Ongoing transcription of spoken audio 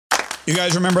You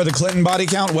guys remember the Clinton body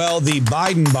count? Well, the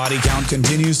Biden body count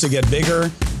continues to get bigger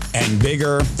and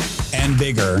bigger and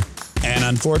bigger. And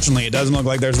unfortunately, it doesn't look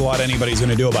like there's a lot anybody's going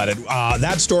to do about it.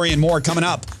 That story and more coming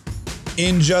up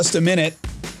in just a minute.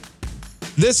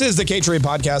 This is the K-Trade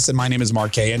Podcast, and my name is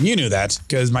Mark K. And you knew that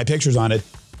because my picture's on it.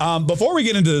 Before we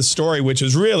get into the story, which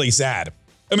is really sad.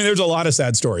 I mean, there's a lot of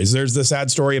sad stories. There's the sad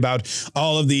story about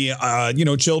all of the,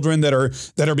 children that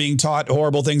are being taught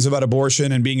horrible things about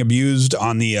abortion and being abused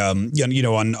on the,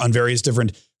 on various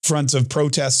different fronts of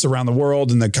protests around the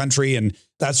world and the country. And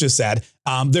that's just sad.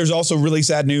 There's also really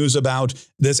sad news about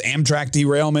this Amtrak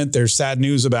derailment. There's sad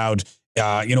news about,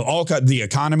 the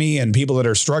economy and people that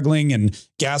are struggling and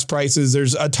gas prices.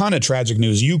 There's a ton of tragic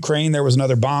news. Ukraine, there was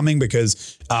another bombing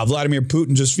because Vladimir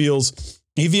Putin just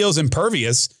feels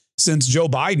impervious since Joe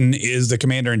Biden is the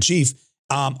commander in chief.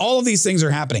 All of these things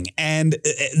are happening. And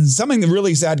something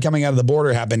really sad coming out of the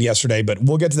border happened yesterday, but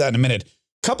we'll get to that in a minute.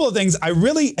 Couple of things I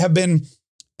really have been,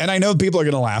 and I know people are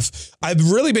going to laugh,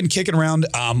 I've really been kicking around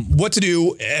what to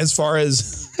do as far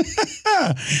as...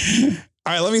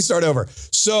 All right, let me start over.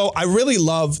 So I really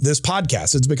love this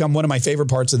podcast. It's become one of my favorite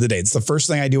parts of the day. It's the first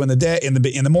thing I do in the day, in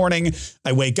the morning.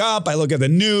 I wake up, I look at the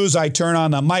news, I turn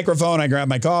on the microphone, I grab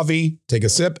my coffee, take a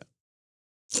sip.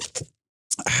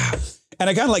 And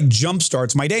it kind of like jump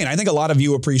starts my day. And I think a lot of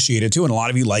you appreciate it too. And a lot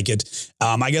of you like it.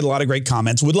 I get a lot of great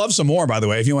comments. Would love some more, by the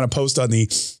way, if you want to post on the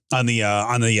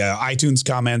iTunes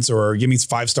comments or give me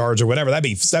 5 stars or whatever,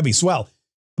 that'd be swell.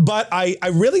 But I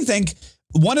really think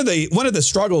one of the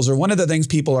struggles or one of the things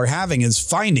people are having is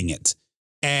finding it.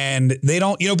 And they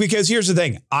don't, because here's the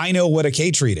thing. I know what a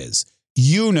K-treat is.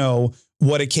 You know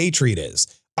what a K-treat is.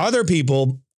 Other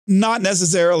people, not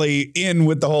necessarily in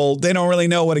with the whole, they don't really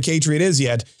know what a K-treat is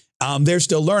yet. They're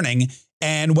still learning.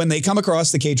 And when they come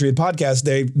across the K-treat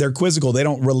podcast, they're quizzical. They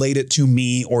don't relate it to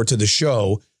me or to the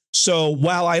show. So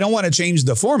while I don't want to change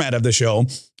the format of the show,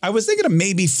 I was thinking of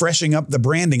maybe freshening up the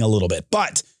branding a little bit,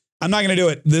 but I'm not going to do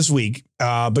it this week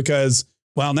because,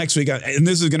 well, next week, and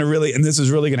this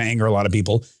is really going to anger a lot of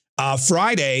people.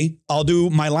 Friday, I'll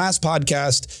do my last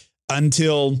podcast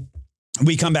until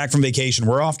we come back from vacation.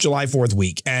 We're off July 4th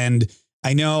week. And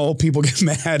I know people get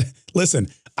mad. Listen,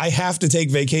 I have to take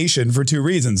vacation for 2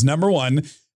 reasons. Number one,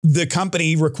 the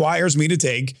company requires me to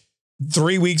take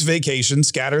 3 weeks vacation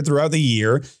scattered throughout the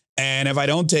year. And if I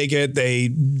don't take it, they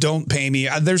don't pay me.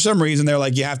 There's some reason they're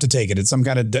like, you have to take it. It's some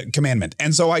kind of commandment.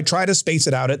 And so I try to space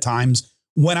it out at times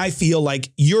when I feel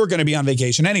like you're going to be on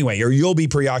vacation anyway, or you'll be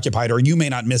preoccupied, or you may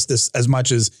not miss this as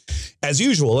much as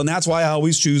usual. And that's why I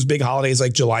always choose big holidays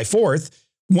like July 4th,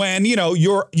 when,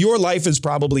 your life is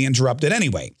probably interrupted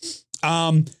anyway.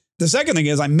 The second thing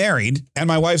is I'm married and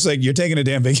my wife's like, you're taking a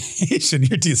damn vacation.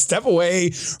 You step away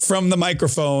from the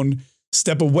microphone,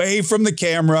 step away from the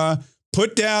camera,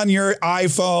 put down your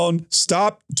iPhone,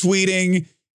 stop tweeting,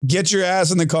 get your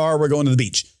ass in the car. We're going to the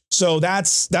beach. So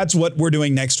that's what we're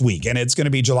doing next week. And it's going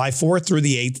to be July 4th through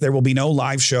the 8th. There will be no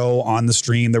live show on the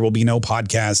stream. There will be no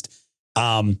podcast.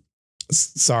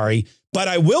 Sorry, but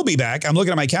I will be back. I'm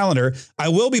looking at my calendar. I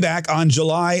will be back on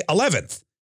July 11th.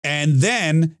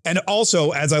 And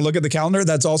also as I look at the calendar,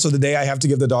 that's also the day I have to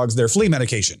give the dogs their flea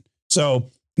medication. So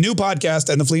new podcast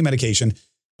and the flea medication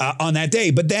on that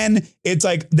day. But then it's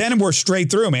like, then we're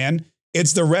straight through, man.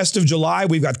 It's the rest of July.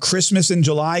 We've got Christmas in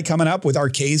July coming up with our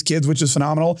K's kids, which is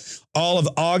phenomenal. All of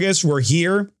August, we're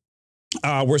here.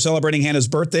 We're celebrating Hannah's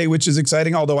birthday, which is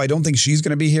exciting. Although I don't think she's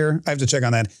going to be here. I have to check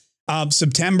on that.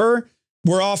 September,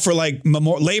 we're off for like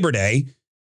Labor Day,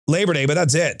 but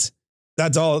that's it.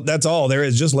 That's all there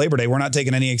is, just Labor Day. We're not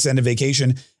taking any extended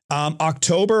vacation.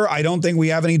 October, I don't think we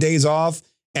have any days off.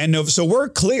 And so we're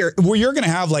clear. You're going to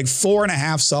have like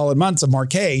 4.5 solid months of Mark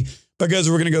K, because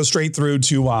we're going to go straight through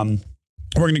to, what's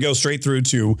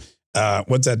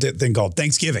that thing called?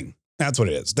 Thanksgiving. That's what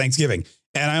it is. Thanksgiving.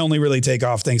 And I only really take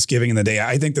off Thanksgiving in the day.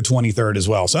 I think the 23rd as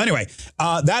well. So anyway,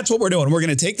 that's what we're doing. We're going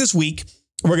to take this week.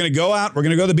 We're going to go out. We're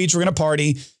going to go to the beach. We're going to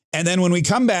party. And then when we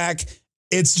come back,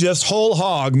 it's just whole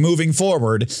hog moving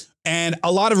forward. And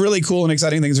a lot of really cool and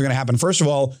exciting things are going to happen. First of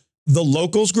all, the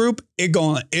locals group,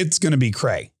 it's going to be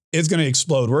cray. It's going to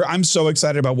explode. I'm so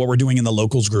excited about what we're doing in the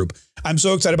locals group. I'm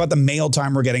so excited about the mail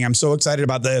time we're getting. I'm so excited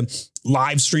about the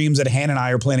live streams that Hannah and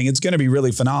I are planning. It's going to be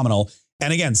really phenomenal.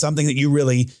 And again, something that you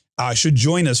really should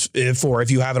join us for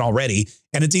if you haven't already.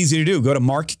 And it's easy to do. Go to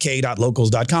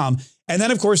markk.locals.com. And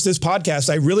then, of course, this podcast,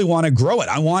 I really want to grow it.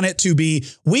 I want it to be,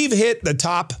 we've hit the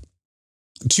top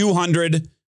 200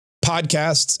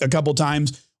 podcasts a couple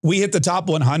times. We hit the top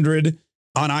 100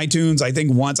 on iTunes. I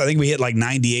think once, I think we hit like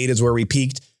 98 is where we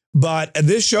peaked. But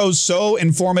this show's so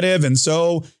informative and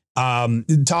so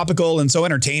topical and so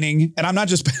entertaining. And I'm not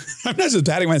just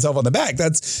patting myself on the back.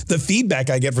 That's the feedback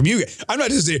I get from you. I'm not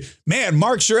just saying, man,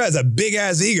 Mark sure has a big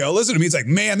ass ego. Listen to me. It's like,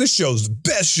 man, this show's the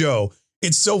best show.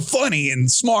 It's so funny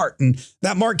and smart. And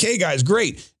that Mark K guy is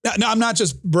great. No, I'm not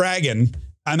just bragging.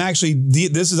 I'm actually,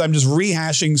 I'm just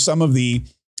rehashing some of the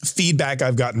feedback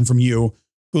I've gotten from you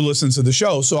who listens to the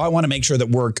show. So I want to make sure that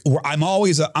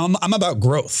I'm about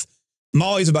growth. I'm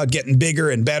always about getting bigger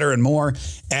and better and more.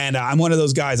 And I'm one of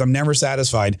those guys. I'm never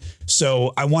satisfied.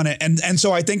 So I want to, and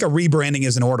so I think a rebranding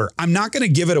is in order. I'm not going to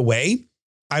give it away.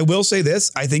 I will say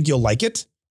this. I think you'll like it.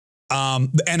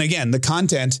 And again, the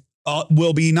content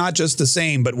will be not just the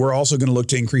same, but we're also going to look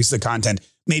to increase the content.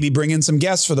 Maybe bring in some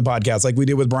guests for the podcast like we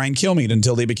did with Brian Kilmeade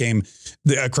until they became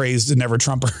the crazed never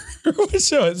Trumper.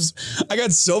 I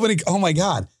got so many. Oh my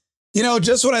God. You know,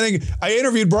 just when I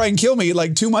interviewed Brian Kilmeade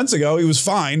like 2 months ago, he was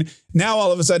fine. Now,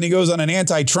 all of a sudden he goes on an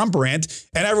anti-Trump rant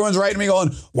and everyone's writing me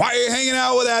going, why are you hanging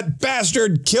out with that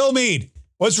bastard Kilmeade?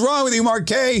 What's wrong with you, Mark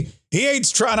K? He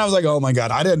hates Trump. And I was like, oh my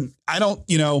God, I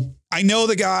know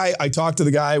the guy. I talked to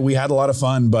the guy. We had a lot of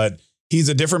fun, but he's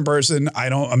a different person.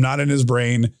 I'm not in his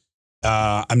brain.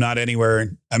 I'm not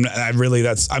anywhere. I'm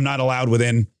not allowed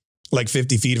within like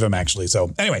 50 feet of him, actually.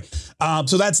 So anyway,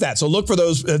 so that's that. So look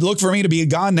for me to be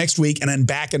gone next week and then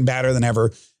back and badder than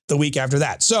ever the week after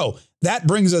that. So that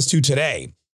brings us to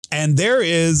today. And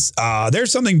there's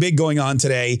something big going on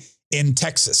today in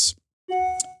Texas.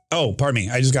 Oh, pardon me.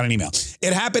 I just got an email.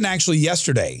 It happened actually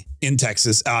yesterday in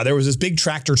Texas. There was this big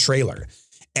tractor trailer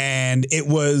and it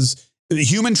was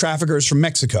human traffickers from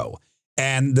Mexico.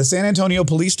 And the San Antonio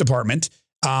Police Department,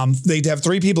 they'd have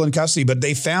 3 people in custody, but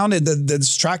they found that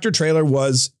this tractor trailer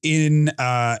was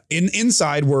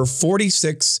inside were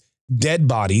 46 dead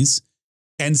bodies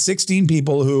and 16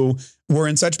 people who were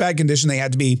in such bad condition they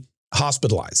had to be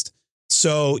hospitalized.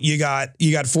 So you got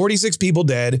 46 people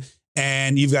dead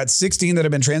and you've got 16 that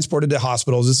have been transported to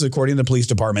hospitals. This is according to the police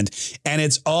department. And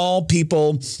it's all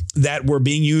people that were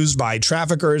being used by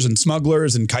traffickers and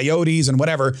smugglers and coyotes and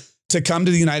whatever to come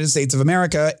to the United States of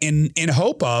America in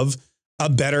hope of a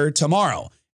better tomorrow.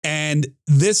 And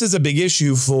this is a big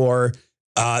issue for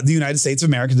the United States of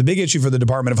America. It's a big issue for the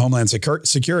Department of Homeland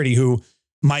Security, who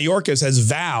Mayorkas has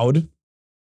vowed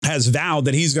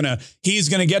that he's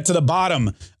going to get to the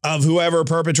bottom of whoever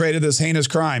perpetrated this heinous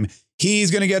crime.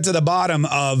 He's going to get to the bottom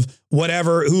of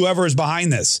whoever is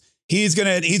behind this. He's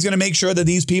going to make sure that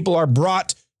these people are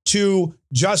brought to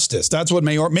justice. That's what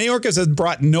Mayorkas has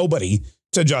brought nobody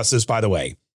to justice, by the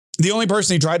way. The only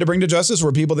person he tried to bring to justice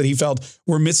were people that he felt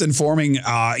were misinforming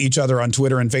each other on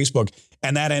Twitter and Facebook.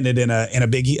 And that ended in a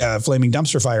big flaming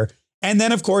dumpster fire. And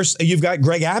then, of course, you've got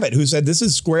Greg Abbott, who said this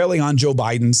is squarely on Joe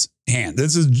Biden's hand.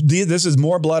 This is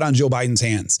more blood on Joe Biden's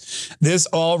hands. This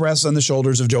all rests on the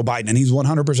shoulders of Joe Biden. And he's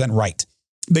 100% right,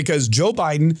 because Joe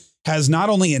Biden has not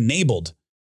only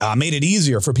made it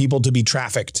easier for people to be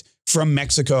trafficked from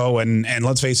Mexico and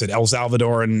let's face it, El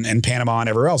Salvador and Panama and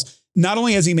everywhere else. Not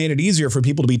only has he made it easier for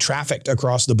people to be trafficked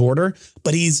across the border,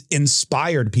 but he's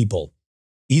inspired people.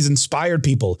 He's inspired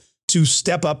people to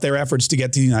step up their efforts to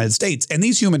get to the United States. And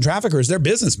these human traffickers, they're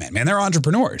businessmen, man. They're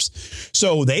entrepreneurs.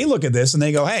 So they look at this and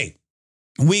they go, hey,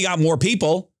 we got more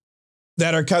people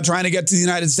that are trying to get to the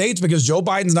United States because Joe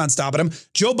Biden's not stopping them.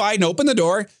 Joe Biden opened the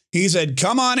door. He said,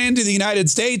 come on into the United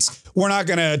States. We're not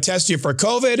going to test you for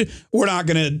COVID. We're not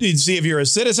going to see if you're a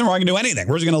citizen. We're not going to do anything.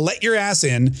 We're just going to let your ass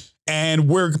in. And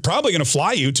we're probably going to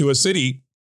fly you to a city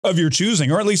of your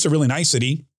choosing, or at least a really nice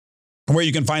city where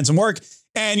you can find some work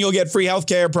and you'll get free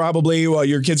healthcare probably while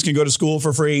your kids can go to school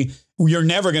for free. You're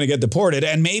never going to get deported.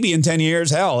 And maybe in 10 years,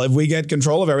 hell, if we get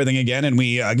control of everything again and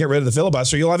we get rid of the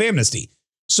filibuster, you'll have amnesty.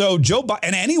 So Joe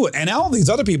Biden and all these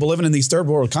other people living in these third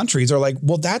world countries are like,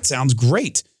 well, that sounds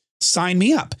great. Sign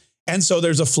me up. And so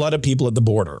there's a flood of people at the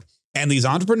border. And these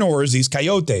entrepreneurs, these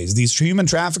coyotes, these human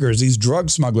traffickers, these drug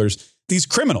smugglers, these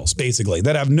criminals, basically,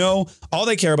 that have all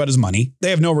they care about is money. They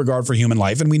have no regard for human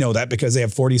life. And we know that because they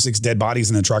have 46 dead bodies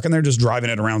in the truck and they're just driving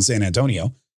it around San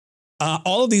Antonio.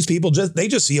 All of these people they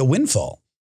just see a windfall.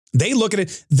 They look at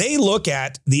it. They look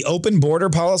at the open border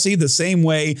policy the same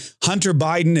way Hunter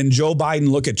Biden and Joe Biden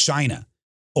look at China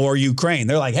or Ukraine.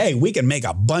 They're like, hey, we can make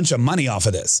a bunch of money off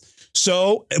of this.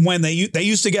 So when they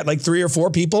used to get like 3 or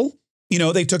 4 people,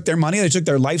 they took their money, they took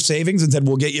their life savings and said,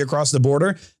 we'll get you across the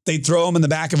border. They'd throw them in the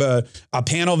back of a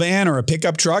panel van or a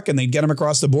pickup truck and they'd get them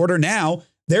across the border. Now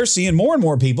they're seeing more and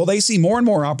more people. They see more and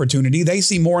more opportunity. They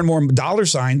see more and more dollar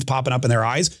signs popping up in their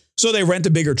eyes. So they rent a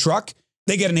bigger truck.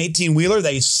 They get an 18-wheeler.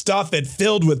 They stuff it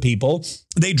filled with people.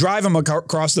 They drive them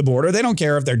across the border. They don't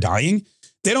care if they're dying.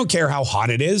 They don't care how hot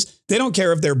it is. They don't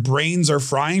care if their brains are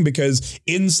frying because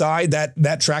inside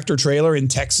that tractor trailer in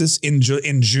Texas in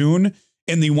June,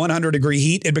 in the 100-degree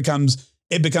heat, it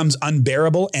becomes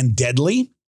unbearable and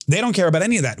deadly. They don't care about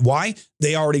any of that. Why?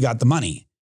 They already got the money.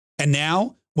 And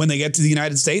now when they get to the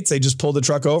United States, they just pull the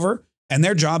truck over and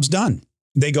their job's done.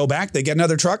 They go back, they get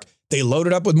another truck, they load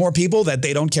it up with more people that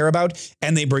they don't care about,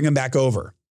 and they bring them back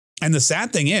over. And the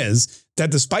sad thing is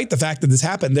that despite the fact that this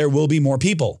happened, there will be more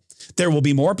people. There will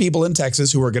be more people in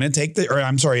Texas who are going to take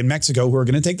in Mexico, who are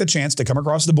going to take the chance to come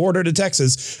across the border to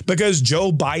Texas because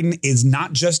Joe Biden is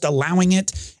not just allowing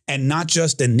it and not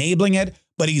just enabling it,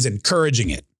 but he's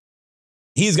encouraging it.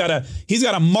 He's got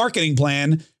a marketing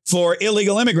plan for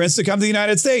illegal immigrants to come to the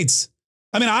United States.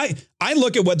 I mean, I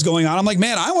look at what's going on. I'm like,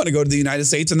 man, I want to go to the United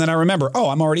States. And then I remember, oh,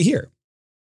 I'm already here.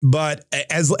 But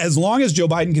as long as Joe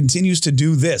Biden continues to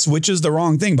do this, which is the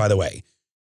wrong thing, by the way.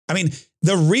 I mean,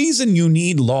 the reason you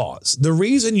need laws, the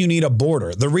reason you need a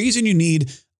border, the reason you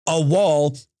need a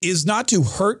wall is not to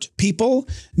hurt people,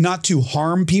 not to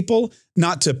harm people,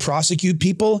 not to prosecute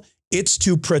people. It's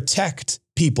to protect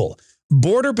people.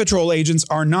 Border Patrol agents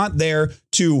are not there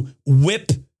to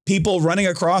whip people running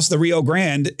across the Rio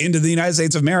Grande into the United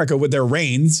States of America with their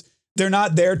reins. They're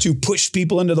not there to push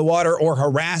people into the water or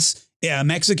harass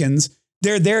Mexicans.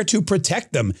 They're there to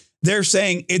protect them. They're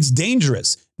saying it's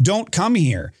dangerous. Don't come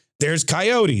here. There's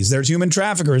coyotes. There's human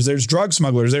traffickers. There's drug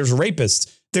smugglers. There's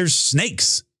rapists. There's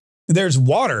snakes. There's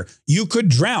water. You could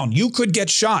drown. You could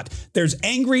get shot. There's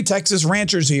angry Texas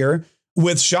ranchers here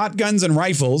with shotguns and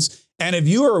rifles. And if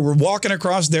you are walking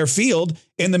across their field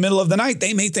in the middle of the night,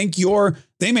 they may think you're,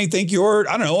 I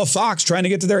don't know, a fox trying to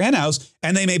get to their hen house,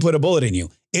 and they may put a bullet in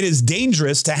you. It is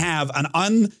dangerous to have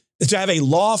a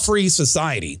law-free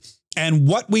society. And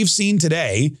what we've seen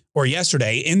today or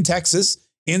yesterday in Texas,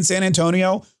 in San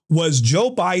Antonio, was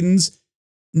Joe Biden's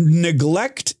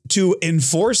neglect to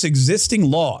enforce existing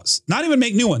laws, not even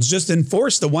make new ones, just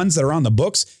enforce the ones that are on the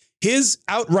books. His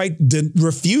outright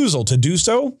refusal to do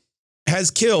so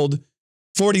has killed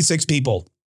 46 people,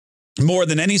 more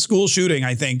than any school shooting,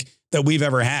 I think, that we've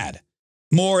ever had.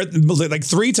 More, like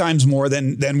 3 times more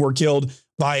than were killed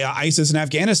by ISIS in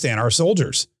Afghanistan, our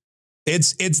soldiers.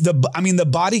 The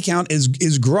body count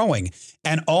is growing.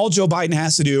 And all Joe Biden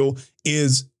has to do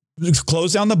is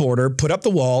close down the border, put up the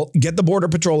wall, get the Border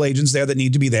Patrol agents there that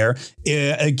need to be there,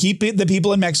 keep the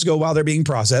people in Mexico while they're being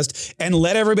processed, and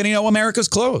let everybody know America's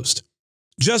closed.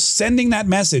 Just sending that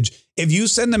message. If you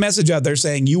send the message out there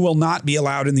saying you will not be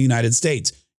allowed in the United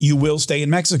States, you will stay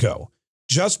in Mexico,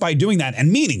 just by doing that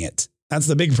and meaning it. That's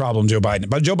the big problem, Joe Biden.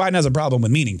 But Joe Biden has a problem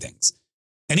with meaning things.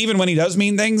 And even when he does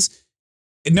mean things,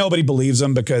 nobody believes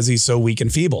him because he's so weak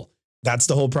and feeble. That's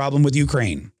the whole problem with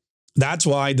Ukraine. That's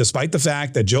why, despite the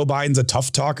fact that Joe Biden's a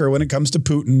tough talker when it comes to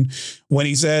Putin, when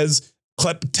he says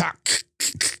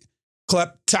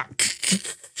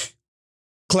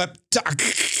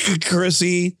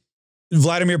kleptocracy,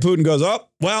 Vladimir Putin goes, oh,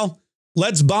 well,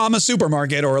 let's bomb a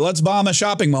supermarket or let's bomb a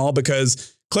shopping mall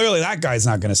because clearly that guy's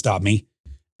not going to stop me.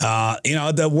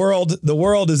 The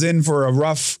world is in for a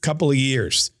rough couple of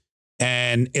years.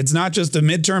 And it's not just the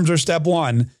midterms are step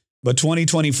one, but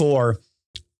 2024,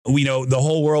 we know the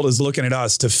whole world is looking at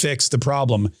us to fix the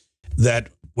problem that,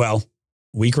 well,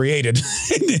 we created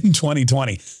in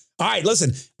 2020. All right,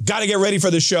 listen, got to get ready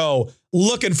for the show.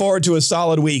 Looking forward to a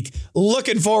solid week.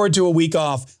 Looking forward to a week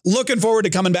off. Looking forward to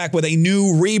coming back with a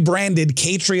new rebranded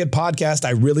Katriot podcast.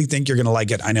 I really think you're going to like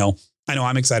it. I know.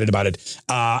 I'm excited about it.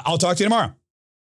 I'll talk to you tomorrow.